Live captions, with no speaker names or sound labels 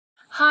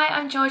Hi,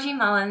 I'm Georgina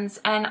Mullins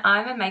and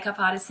I'm a makeup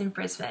artist in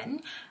Brisbane,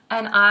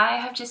 and I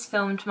have just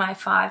filmed my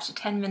 5 to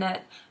 10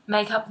 minute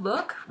makeup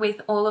look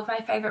with all of my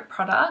favourite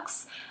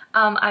products.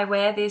 I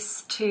wear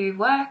this to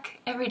work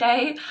every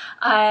day.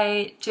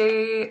 I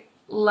do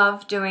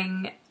love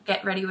doing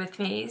get ready with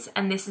me's,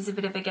 and this is a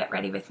bit of a get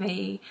ready with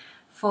me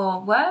for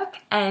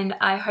work, and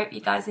I hope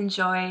you guys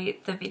enjoy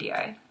the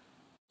video.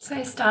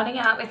 So starting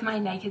out with my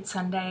Naked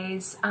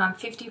Sundays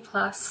 50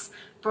 plus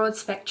broad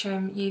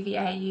spectrum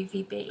UVA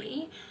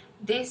UVB.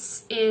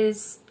 This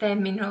is their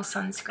mineral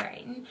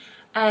sunscreen,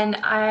 and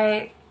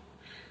I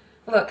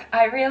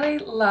really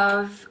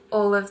love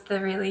all of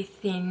the really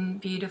thin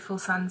beautiful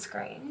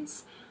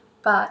sunscreens,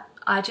 but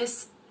I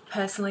just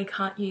personally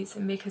can't use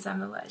them because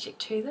I'm allergic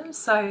to them,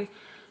 so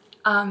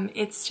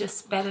it's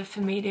just better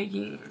for me to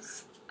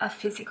use a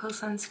physical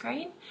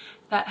sunscreen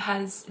that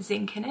has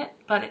zinc in it,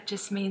 but it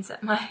just means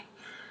that my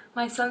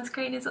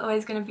sunscreen is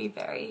always going to be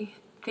very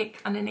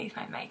thick underneath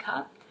my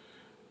makeup,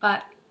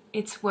 but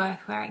it's worth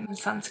wearing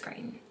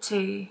sunscreen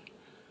to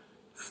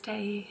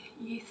stay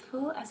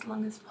youthful as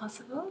long as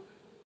possible.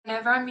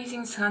 Whenever I'm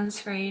using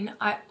sunscreen,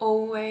 I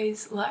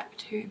always like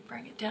to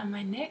bring it down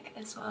my neck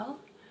as well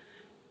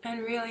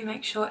and really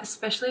make sure,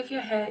 especially if your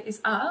hair is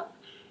up,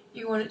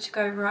 you want it to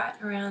go right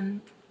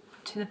around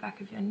to the back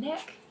of your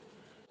neck.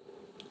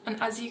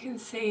 And as you can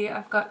see,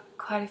 I've got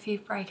quite a few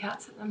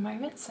breakouts at the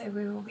moment, so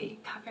we will be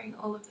covering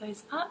all of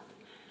those up.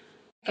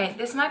 Okay,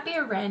 this might be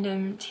a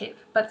random tip,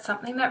 but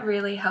something that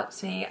really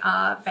helps me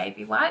are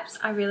baby wipes.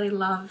 I really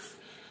love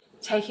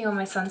taking all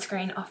my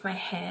sunscreen off my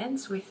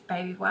hands with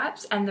baby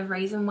wipes, and the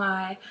reason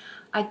why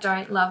I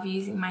don't love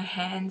using my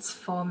hands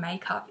for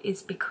makeup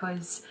is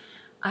because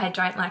I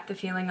don't like the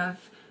feeling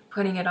of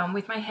putting it on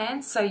with my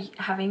hands, so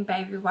having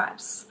baby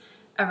wipes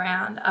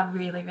around are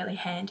really, really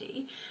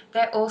handy.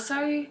 They're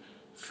also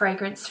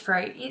fragrance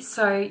free,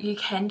 so you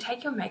can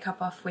take your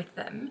makeup off with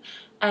them,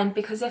 and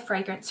because they're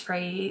fragrance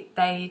free,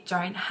 they're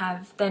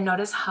not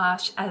as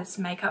harsh as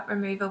makeup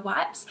remover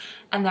wipes,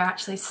 and they're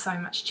actually so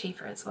much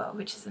cheaper as well,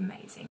 which is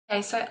amazing.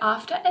 Okay, so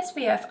after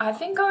SPF, I've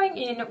been going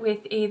in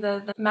with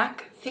either the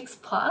MAC Fix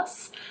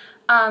Plus,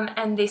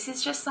 and this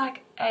is just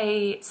like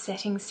a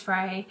setting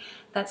spray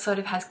that sort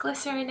of has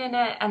glycerin in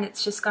it, and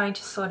it's just going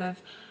to sort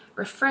of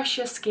refresh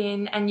your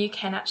skin. And you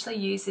can actually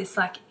use this,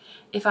 like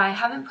if I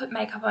haven't put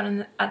makeup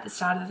on at the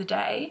start of the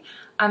day,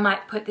 I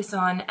might put this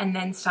on and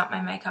then start my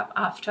makeup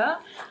after.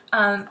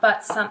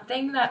 But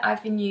something that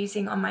I've been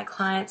using on my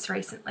clients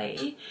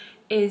recently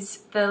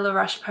is the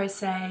Roche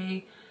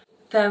Posay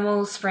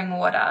thermal spring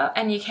water,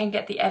 and you can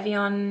get the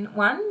Evian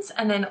ones,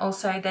 and then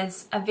also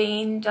there's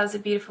Avene does a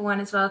beautiful one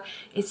as well.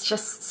 It's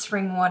just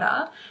spring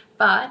water,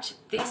 but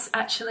this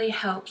actually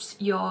helps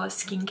your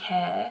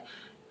skincare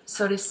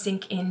sort of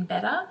sink in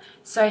better.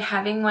 So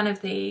having one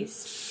of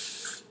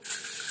these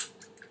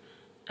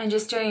and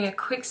just doing a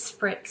quick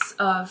spritz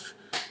of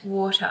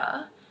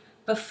water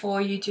before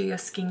you do your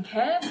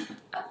skincare.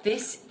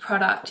 This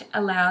product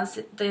allows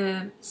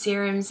the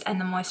serums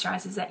and the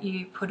moisturizers that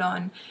you put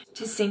on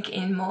to sink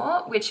in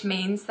more, which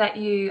means that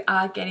you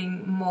are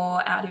getting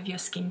more out of your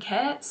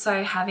skincare.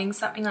 So having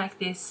something like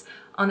this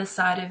on the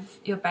side of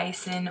your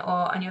basin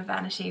or on your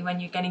vanity when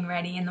you're getting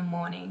ready in the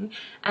morning,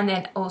 and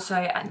then also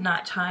at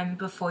nighttime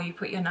before you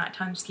put your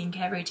nighttime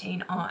skincare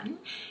routine on,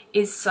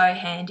 is so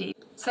handy.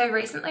 So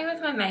recently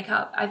with my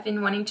makeup, I've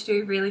been wanting to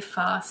do really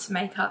fast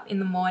makeup in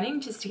the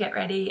morning just to get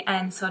ready,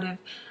 and sort of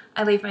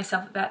I leave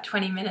myself about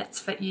 20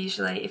 minutes, but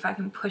usually if I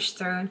can push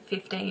through in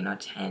 15 or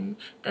 10,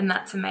 then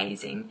that's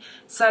amazing.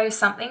 So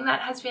something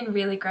that has been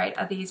really great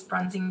are these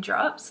bronzing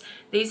drops.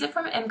 These are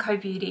from Mecca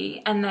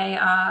Beauty, and they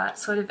are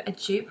sort of a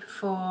dupe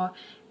for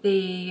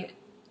the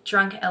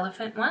Drunk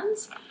Elephant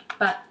ones,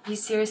 but you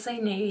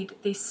seriously need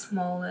the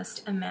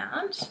smallest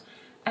amount.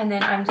 And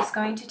then I'm just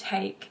going to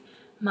take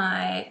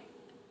my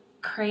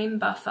cream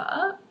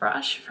buffer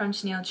brush from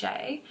Tanielle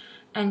J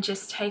and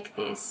just take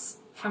this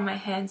from my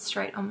hand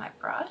straight on my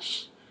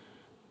brush,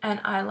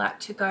 and I like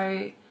to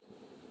go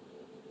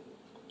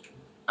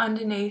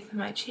underneath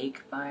my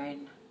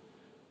cheekbone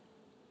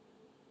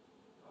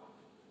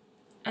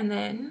and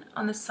then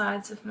on the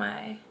sides of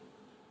my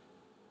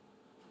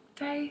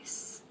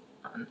face,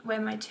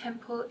 where my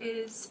temple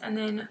is, and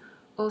then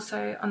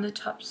also on the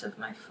tops of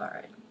my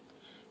forehead,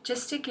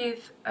 just to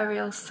give a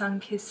real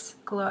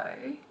sun-kissed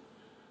glow.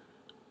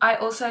 I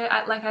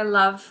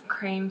love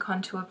cream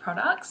contour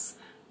products,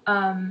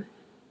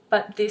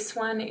 but this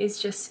one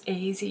is just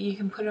easy. You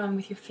can put it on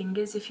with your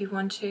fingers if you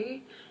want to,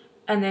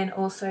 and then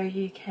also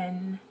you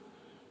can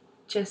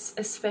just,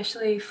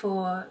 especially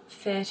for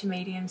fair to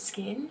medium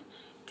skin,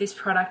 this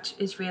product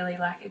is really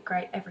like a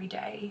great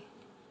everyday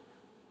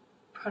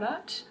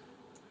product.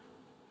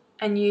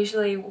 And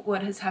usually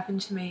what has happened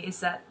to me is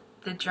that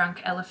the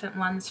Drunk Elephant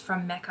ones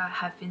from Mecca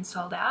have been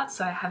sold out,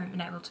 so I haven't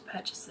been able to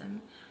purchase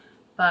them,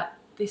 but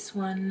this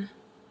one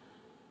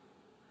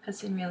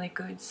has been really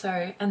good.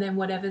 So, and then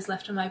whatever's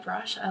left on my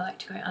brush, I like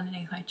to go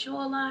underneath my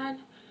jawline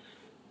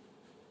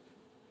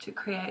to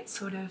create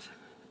sort of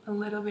a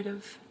little bit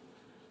of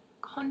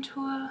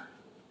contour,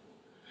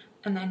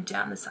 and then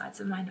down the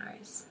sides of my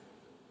nose.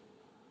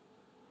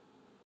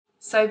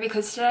 So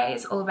because today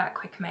is all about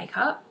quick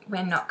makeup,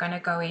 we're not going to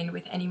go in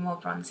with any more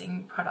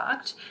bronzing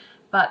product,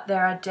 but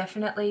there are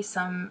definitely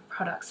some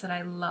products that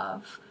I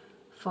love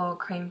for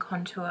cream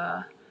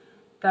contour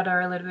that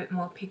are a little bit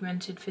more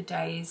pigmented for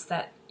days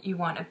that you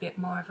want a bit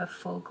more of a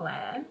full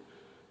glam,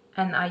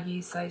 and I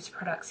use those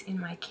products in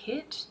my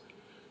kit.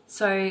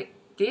 So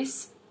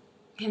this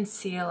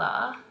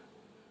concealer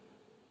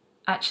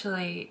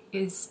actually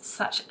is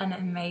such an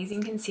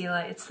amazing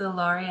concealer. It's the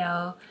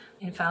L'Oreal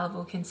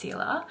Infallible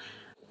Concealer,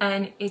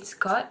 and it's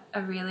got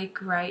a really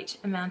great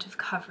amount of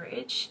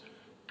coverage.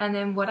 And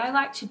then what I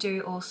like to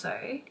do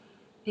also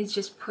is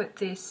just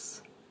put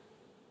it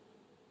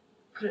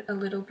a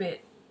little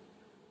bit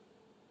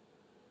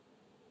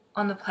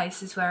on the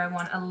places where I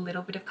want a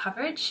little bit of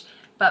coverage,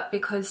 but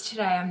because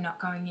today I'm not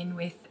going in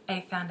with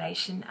a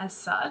foundation as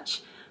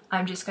such,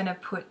 I'm just going to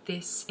put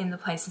this in the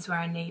places where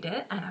I need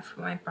it, and I've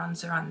put my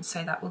bronzer on,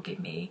 so that will give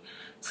me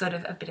sort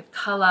of a bit of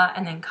colour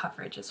and then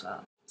coverage as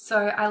well.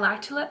 So I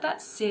like to let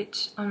that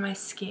sit on my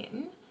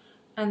skin,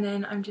 and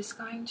then I'm just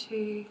going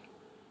to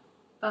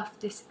buff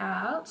this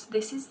out.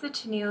 This is the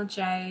Tanielle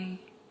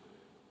J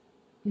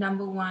No.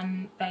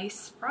 1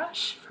 base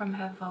brush from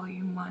her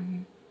Volume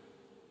 1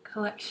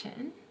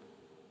 collection.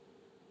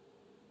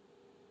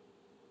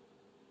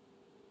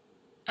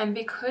 And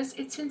because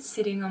it's been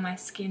sitting on my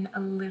skin a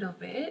little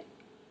bit,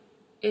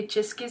 it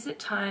just gives it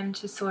time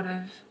to sort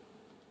of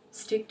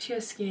stick to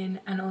your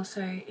skin, and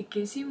also it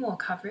gives you more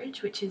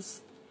coverage, which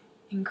is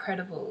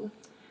incredible.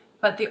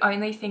 But the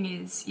only thing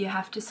is you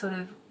have to sort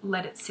of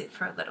let it sit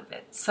for a little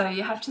bit. So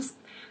you have to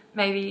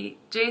maybe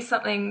do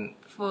something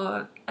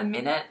for a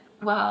minute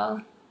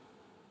while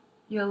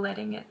you're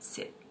letting it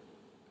sit.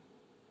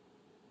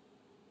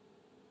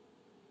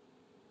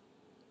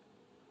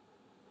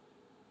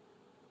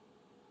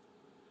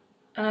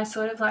 And I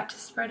sort of like to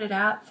spread it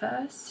out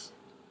first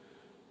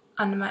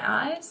under my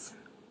eyes,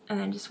 and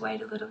then just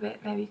wait a little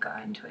bit, maybe go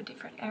into a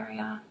different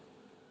area.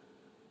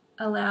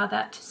 Allow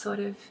that to sort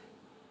of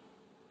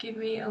give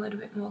me a little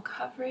bit more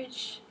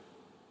coverage.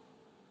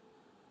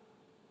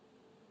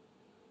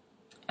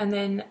 And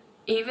then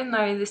even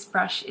though this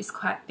brush is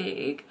quite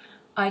big,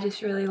 I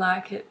just really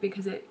like it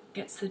because it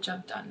gets the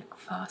job done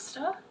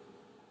faster.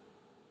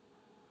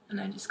 And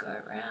I just go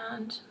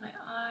around my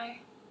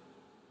eye,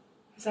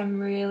 because I'm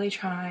really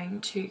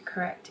trying to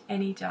correct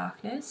any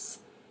darkness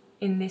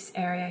in this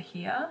area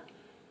here,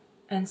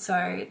 and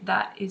so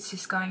that is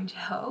just going to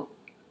help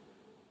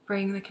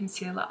bring the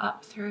concealer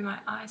up through my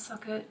eye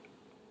socket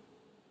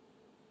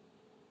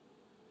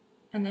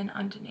and then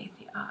underneath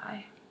the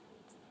eye,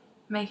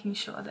 making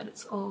sure that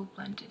it's all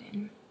blended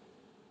in.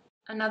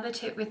 Another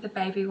tip with the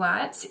baby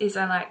wipes is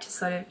I like to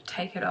sort of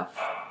take it off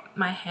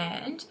my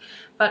hand,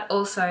 but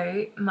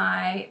also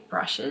my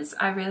brushes.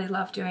 I really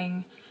love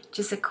doing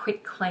just a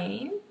quick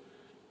clean,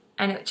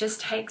 and it just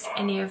takes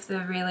any of the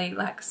really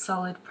like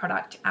solid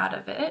product out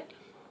of it,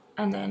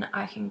 and then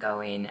I can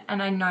go in,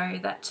 and I know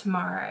that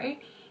tomorrow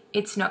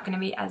it's not going to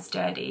be as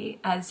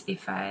dirty as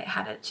if I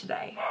had it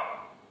today.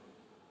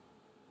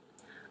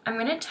 I'm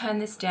going to turn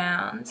this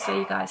down so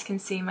you guys can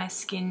see my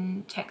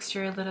skin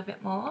texture a little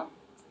bit more.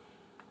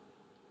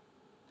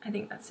 I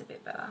think that's a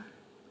bit better.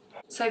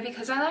 So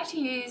because I like to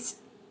use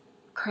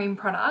cream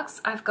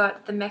products, I've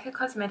got the Mecca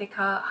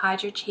Cosmetica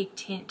Hydra-Cheek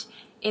Tint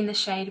in the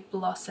shade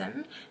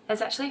Blossom. There's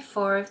actually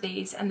 4 of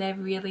these, and they're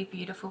really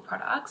beautiful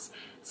products.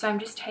 So I'm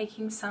just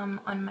taking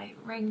some on my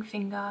ring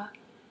finger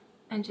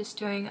and just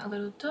doing a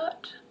little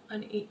dot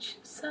on each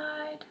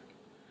side.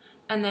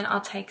 And then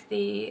I'll take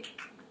the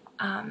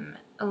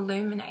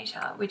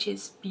Illuminator, which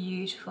is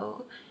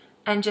beautiful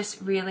and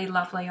just really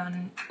lovely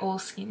on all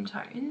skin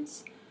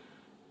tones.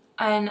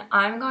 And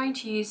I'm going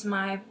to use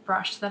my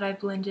brush that I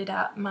blended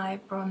out my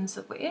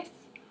bronzer with,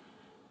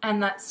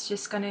 and that's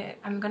just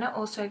I'm gonna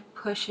also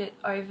push it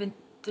over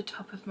the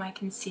top of my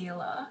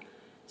concealer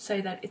so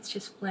that it's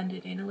just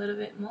blended in a little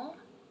bit more.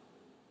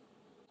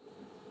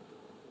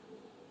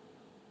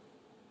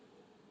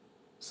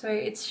 So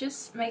it's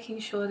just making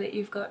sure that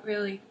you've got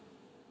really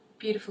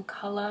beautiful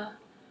colour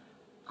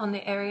on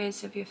the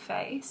areas of your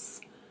face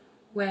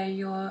where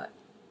you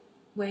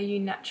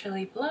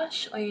naturally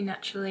blush or you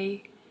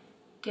naturally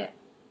get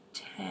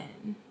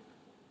tan.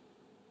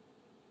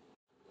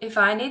 If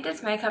I need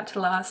this makeup to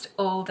last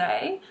all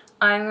day,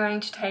 I'm going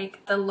to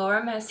take the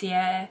Laura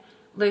Mercier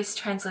Loose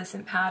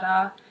Translucent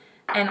Powder,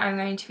 and I'm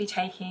going to be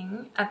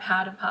taking a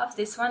powder puff.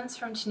 This one's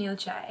from Tanielle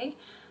J.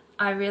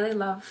 I really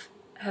love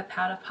her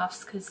powder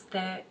puffs because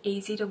they're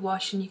easy to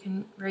wash and you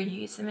can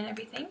reuse them and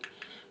everything.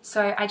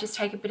 So I just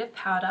take a bit of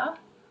powder,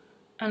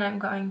 and I'm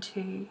going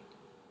to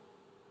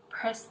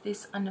press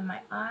this under my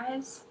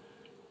eyes,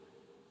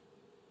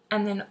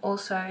 and then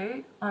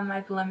also on my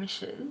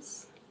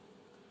blemishes,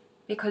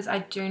 because I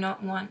do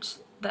not want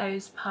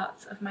those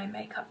parts of my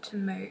makeup to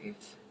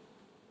move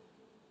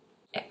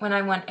when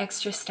I want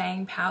extra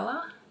staying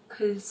power,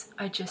 because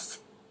I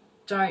just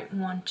don't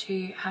want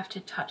to have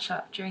to touch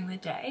up during the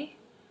day.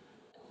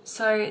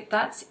 So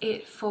that's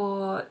it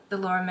for the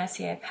Laura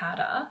Mercier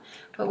powder,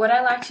 but what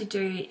I like to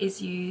do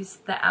is use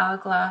the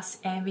Hourglass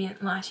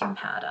Ambient Lighting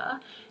Powder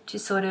to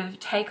sort of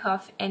take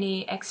off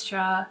any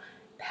extra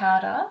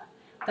powder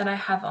that I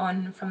have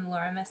on from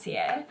Laura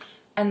Mercier,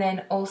 and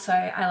then also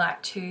I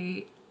like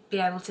to be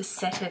able to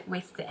set it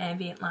with the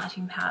Ambient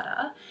Lighting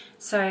Powder.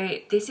 So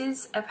this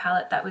is a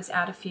palette that was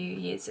out a few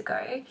years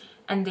ago,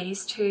 and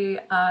these two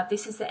are,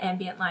 this is the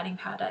Ambient Lighting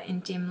Powder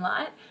in Dim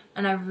Light,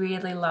 and I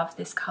really love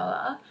this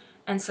colour.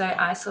 And so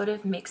I sort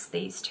of mix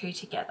these two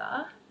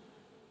together,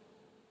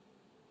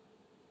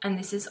 and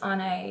this is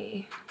on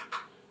a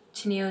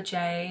Tanielle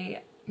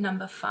J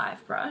number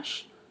 5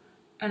 brush,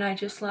 and I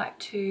just like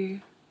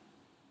to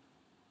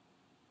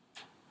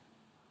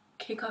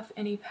kick off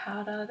any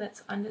powder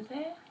that's under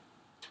there.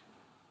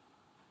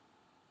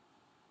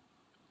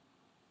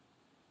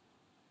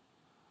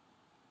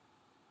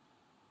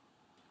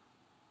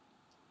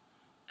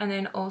 And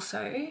then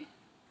also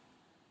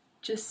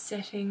just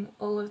setting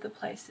all of the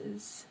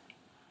places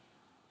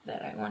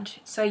that I want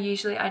to. So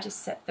usually I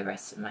just set the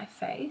rest of my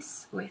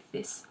face with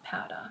this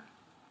powder.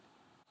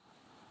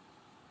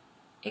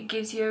 It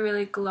gives you a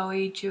really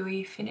glowy,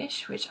 dewy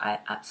finish, which I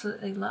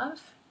absolutely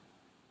love.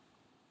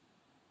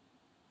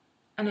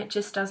 And it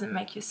just doesn't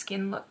make your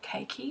skin look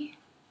cakey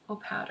or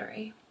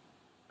powdery.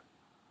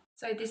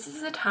 So this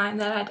is the time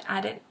that I'd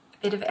added a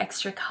bit of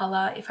extra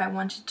colour if I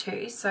wanted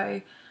to. So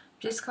I'm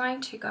just going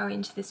to go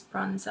into this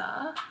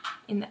bronzer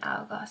in the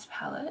Hourglass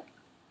palette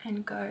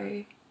and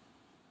go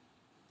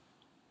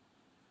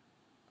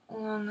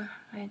along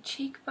my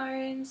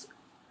cheekbones,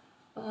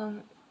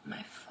 along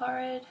my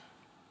forehead,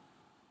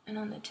 and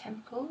on the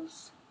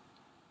temples.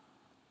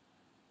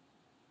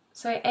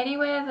 So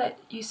anywhere that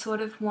you sort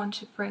of want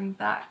to bring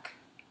back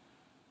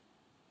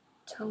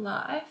to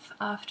life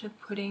after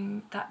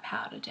putting that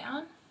powder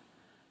down.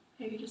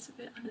 Maybe just a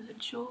bit under the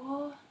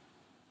jaw.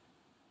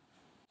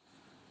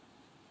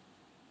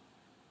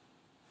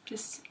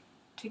 Just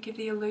to give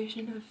the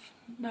illusion of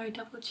no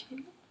double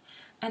chin.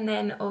 And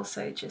then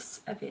also just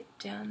a bit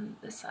down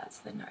the sides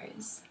of the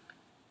nose.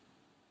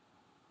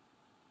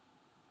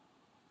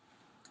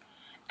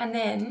 And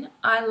then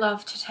I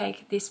love to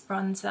take this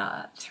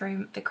bronzer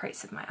through the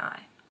crease of my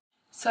eye.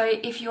 So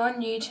if you're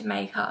new to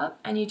makeup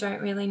and you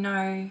don't really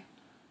know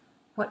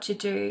what to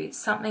do,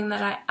 something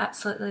that I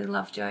absolutely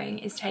love doing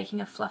is taking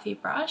a fluffy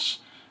brush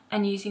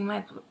and using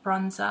my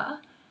bronzer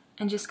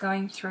and just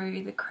going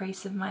through the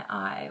crease of my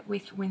eye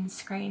with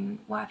windscreen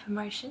wiper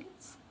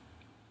motions.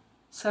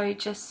 So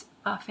just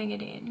buffing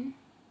it in,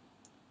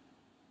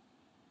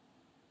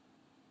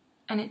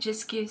 and it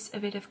just gives a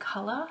bit of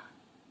colour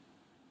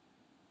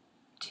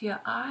to your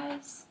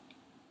eyes.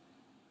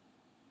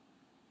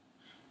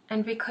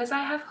 And because I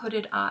have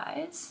hooded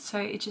eyes, so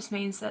it just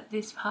means that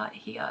this part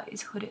here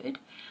is hooded,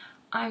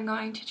 I'm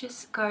going to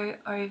just go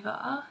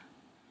over.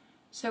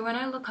 So when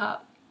I look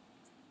up,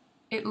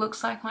 it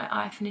looks like my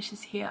eye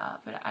finishes here,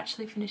 but it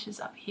actually finishes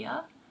up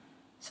here.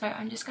 So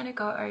I'm just going to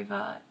go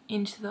over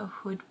into the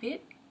hood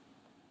bit,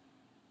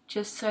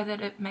 just so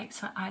that it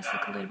makes my eyes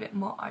look a little bit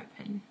more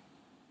open.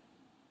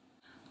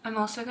 I'm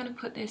also going to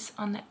put this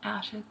on the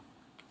outer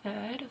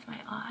third of my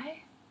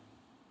eye,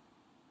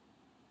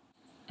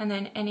 and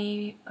then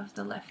any of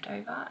the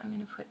leftover I'm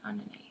going to put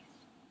underneath.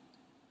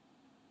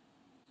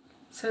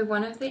 So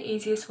one of the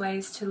easiest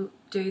ways to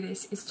do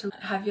this is to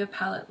have your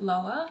palette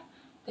lower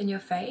than your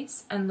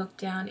face and look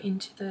down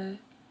into the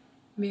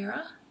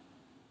mirror,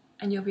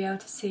 and you'll be able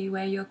to see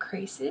where your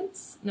crease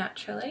is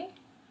naturally.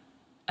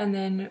 And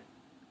then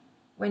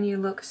when you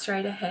look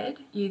straight ahead,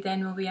 you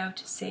then will be able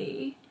to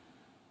see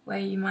where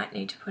you might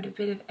need to put a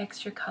bit of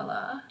extra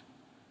colour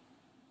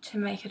to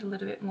make it a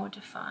little bit more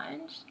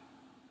defined.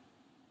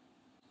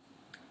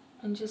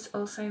 And just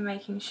also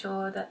making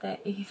sure that they're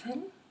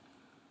even.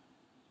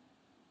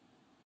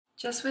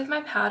 Just with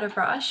my powder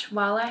brush,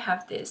 while I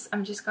have this,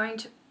 I'm just going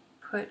to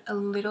put a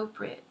little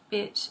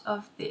bit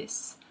of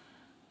this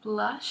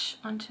blush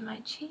onto my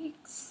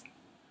cheeks.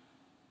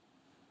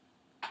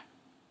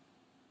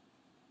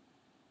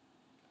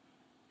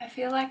 I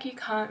feel like you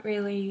can't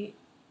really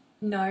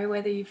know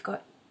whether you've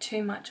got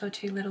too much or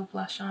too little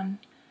blush on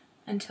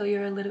until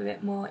you're a little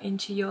bit more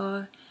into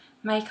your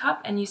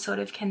makeup, and you sort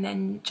of can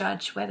then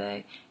judge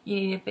whether you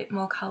need a bit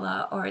more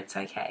colour or it's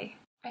okay.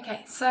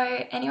 Okay,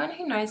 so anyone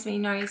who knows me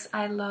knows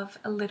I love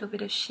a little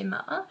bit of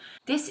shimmer.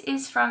 This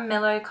is from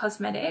Mellow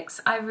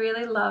Cosmetics. I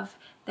really love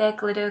their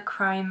glitter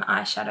chrome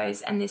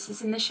eyeshadows, and this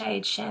is in the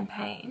shade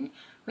Champagne,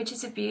 which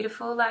is a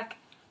beautiful like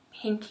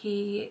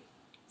pinky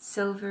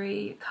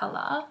silvery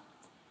colour.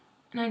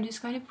 And I'm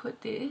just going to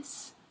put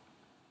this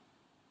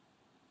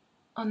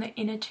on the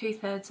inner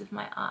 2/3 of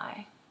my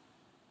eye.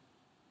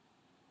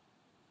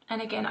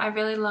 And again, I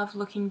really love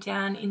looking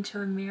down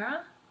into a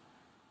mirror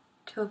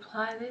to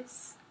apply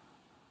this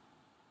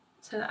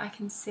so that I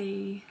can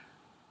see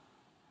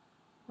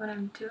what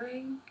I'm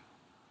doing.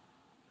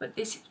 But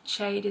this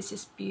shade is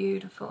just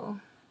beautiful.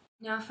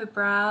 Now for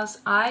brows,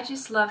 I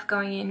just love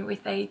going in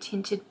with a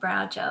tinted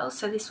brow gel.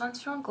 So this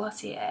one's from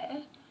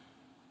Glossier.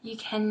 You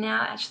can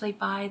now actually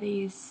buy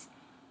these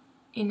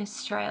in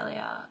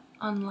Australia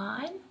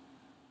online.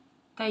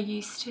 They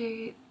used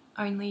to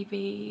only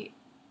be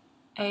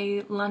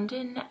a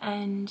London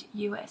and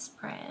US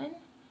brand,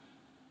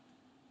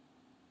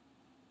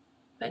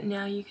 but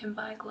now you can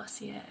buy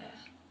Glossier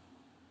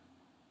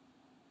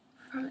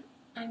from it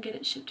and get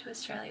it shipped to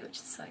Australia, which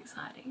is so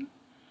exciting.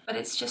 But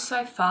it's just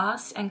so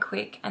fast and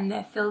quick, and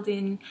they're filled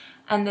in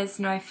and there's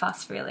no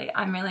fuss really.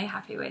 I'm really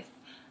happy with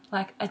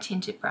like a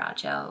tinted brow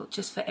gel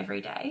just for every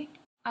day.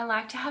 I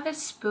like to have a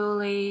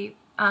spoolie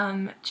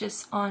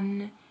just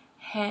on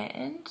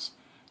hand,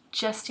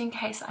 just in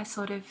case I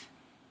sort of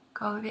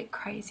go a bit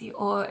crazy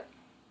or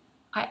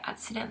I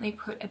accidentally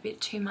put a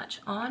bit too much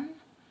on,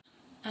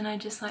 and I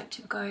just like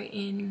to go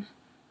in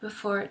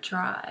before it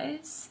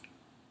dries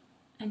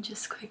and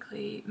just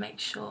quickly make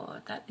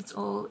sure that it's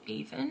all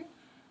even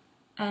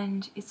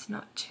and it's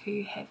not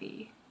too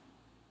heavy.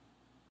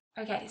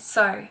 Okay,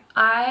 so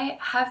I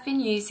have been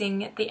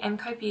using the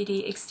MCO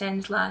Beauty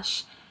Extend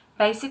Lash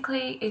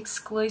basically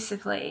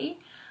exclusively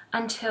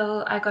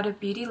until I got a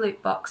beauty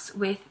loop box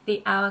with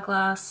the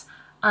Hourglass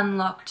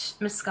Unlocked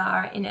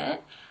mascara in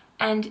it,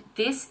 and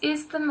this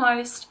is the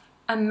most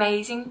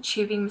amazing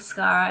tubing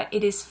mascara.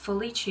 It is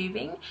fully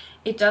tubing.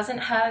 It doesn't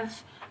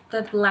have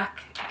the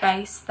black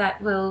base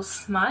that will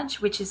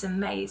smudge, which is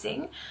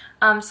amazing.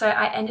 So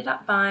I ended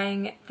up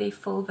buying the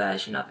full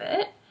version of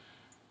it,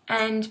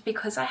 and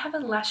because I have a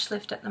lash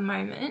lift at the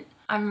moment,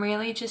 I'm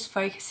really just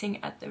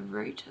focusing at the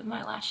root of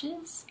my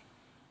lashes.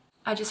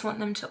 I just want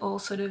them to all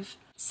sort of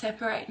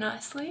separate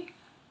nicely.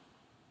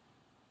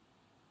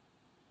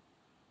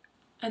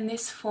 And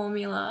this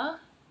formula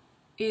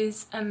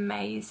is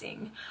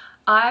amazing.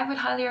 I would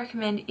highly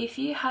recommend, if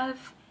you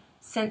have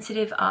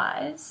sensitive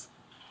eyes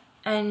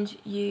and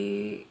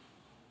you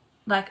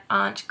like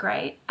aren't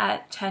great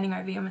at turning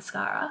over your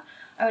mascara,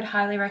 I would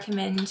highly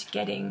recommend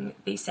getting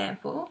the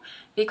sample,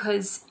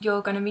 because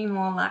you're going to be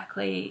more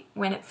likely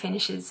when it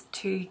finishes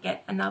to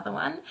get another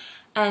one,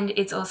 and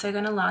it's also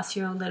going to last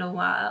you a little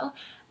while,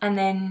 and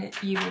then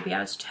you will be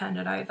able to turn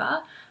it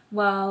over.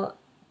 Well,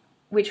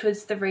 which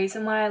was the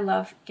reason why I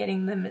love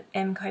getting the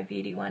MCO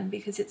Beauty one,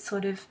 because it's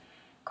sort of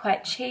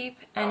quite cheap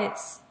and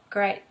it's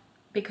great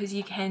because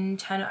you can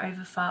turn it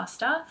over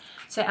faster.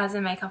 So as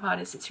a makeup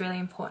artist, it's really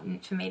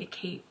important for me to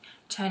keep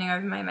turning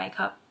over my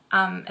makeup,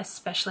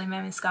 especially my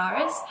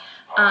mascaras,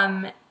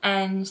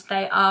 and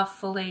they are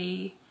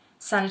fully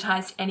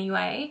sanitized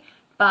anyway,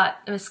 but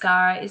the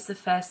mascara is the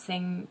first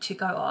thing to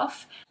go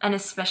off, and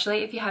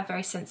especially if you have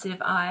very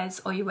sensitive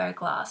eyes or you wear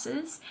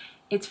glasses,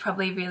 it's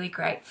probably really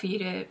great for you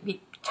to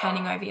be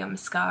turning over your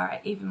mascara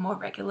even more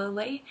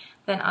regularly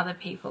than other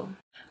people.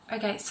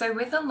 Okay, so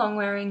with a long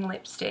wearing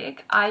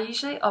lipstick, I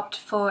usually opt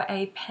for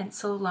a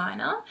pencil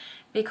liner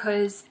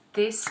because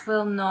this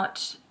will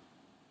not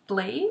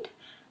bleed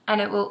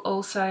and it will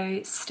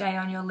also stay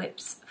on your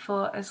lips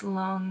for a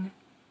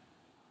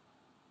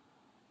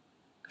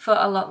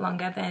lot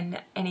longer than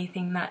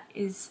anything that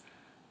is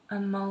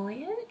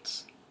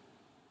emollient.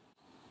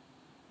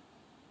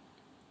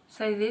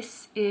 So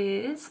this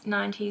is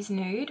 90s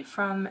Nude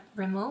from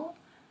Rimmel.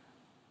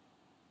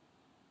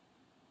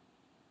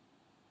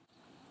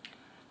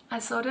 I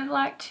sort of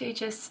like to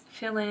just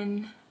fill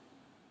in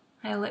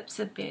my lips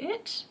a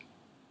bit,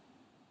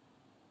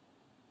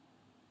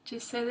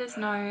 just so there's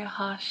no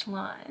harsh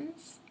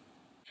lines.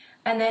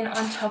 And then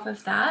on top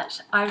of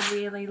that, I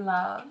really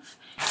love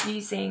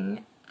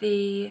using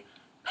the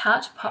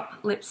Pout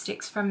Pop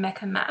lipsticks from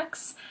Mecca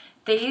Max.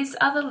 These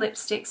are the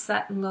lipsticks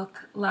that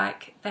look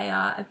like they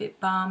are a bit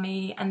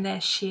balmy and they're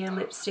sheer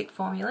lipstick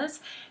formulas.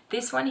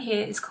 This one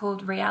here is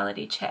called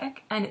Reality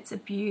Check, and it's a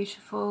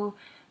beautiful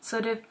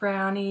sort of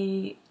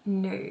browny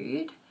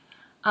nude,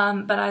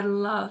 but I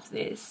love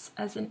this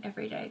as an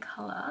everyday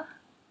colour,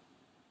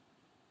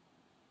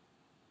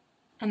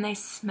 and they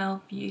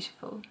smell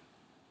beautiful.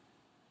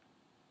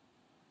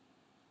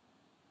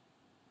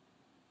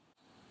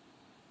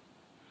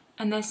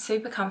 And they're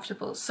super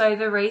comfortable. So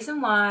the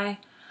reason why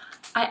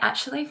I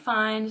actually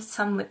find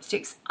some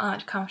lipsticks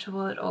aren't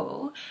comfortable at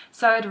all,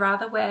 so I'd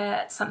rather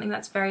wear something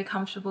that's very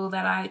comfortable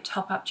that I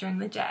top up during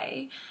the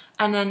day,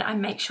 and then I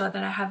make sure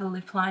that I have a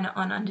lip liner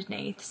on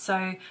underneath,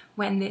 so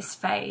when this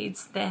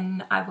fades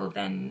then I will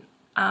then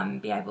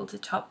be able to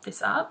top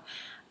this up,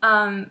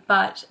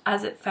 but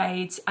as it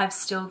fades I've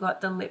still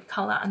got the lip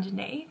colour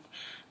underneath.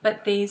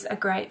 But these are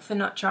great for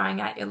not drying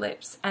out your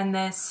lips, and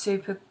they're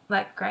super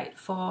like great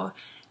for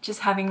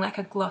just having like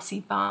a glossy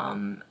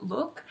balm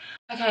look.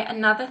 Okay,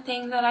 another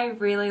thing that I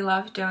really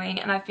love doing,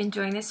 and I've been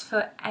doing this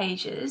for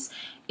ages,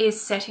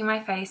 is setting my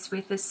face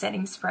with the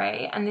setting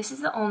spray, and this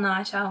is the All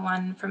Nighter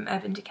one from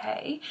Urban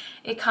Decay.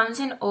 It comes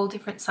in all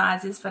different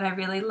sizes, but I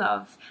really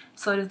love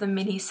sort of the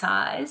mini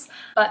size.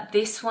 But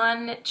this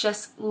one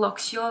just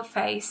locks your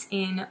face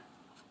in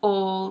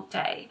all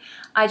day.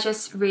 I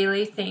just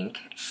really think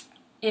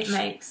it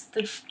makes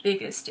the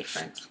biggest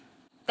difference.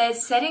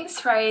 There's setting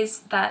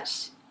sprays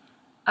that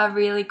are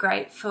really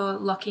great for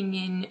locking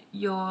in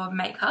your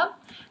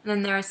makeup, and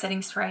then there are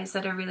setting sprays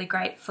that are really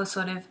great for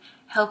sort of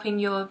helping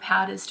your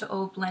powders to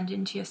all blend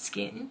into your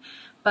skin,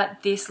 but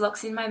this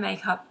locks in my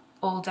makeup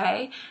all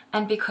day,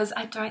 and because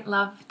I don't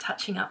love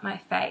touching up my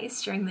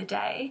face during the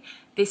day,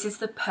 this is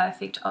the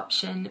perfect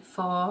option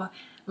for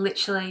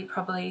literally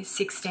probably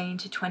 16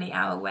 to 20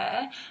 hour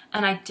wear.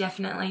 And I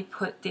definitely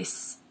put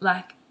this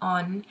like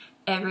on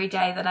every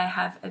day that I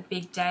have a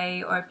big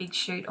day or a big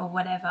shoot or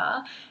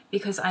whatever,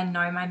 because I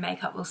know my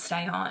makeup will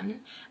stay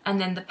on.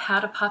 And then the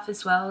powder puff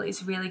as well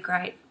is really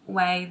great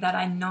way that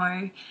I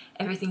know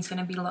everything's going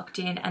to be locked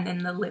in. And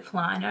then the lip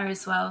liner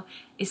as well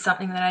is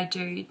something that I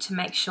do to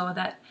make sure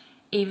that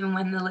even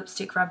when the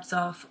lipstick rubs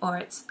off or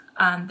it's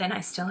then I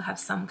still have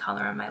some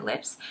colour on my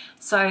lips.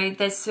 So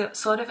there's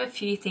sort of a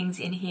few things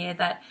in here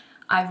that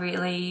I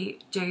really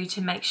do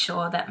to make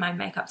sure that my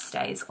makeup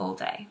stays all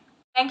day.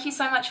 Thank you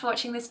so much for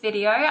watching this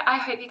video. I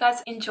hope you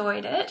guys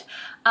enjoyed it.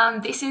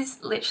 This is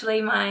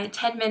literally my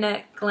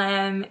 10-minute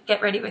glam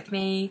get ready with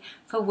me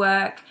for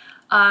work.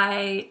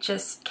 I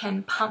just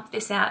can pump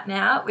this out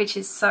now, which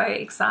is so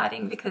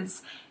exciting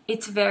because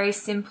it's very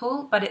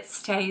simple, but it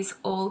stays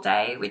all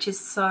day, which is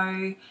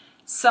so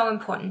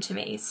important to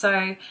me.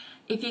 So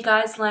if you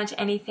guys learned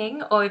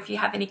anything or if you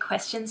have any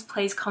questions,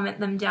 please comment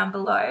them down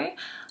below.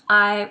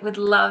 I would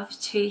love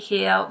to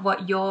hear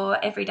what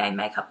your everyday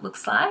makeup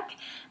looks like.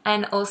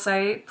 And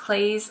also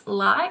please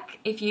like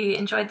if you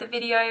enjoyed the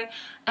video,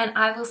 and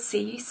I will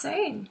see you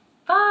soon.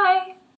 Bye!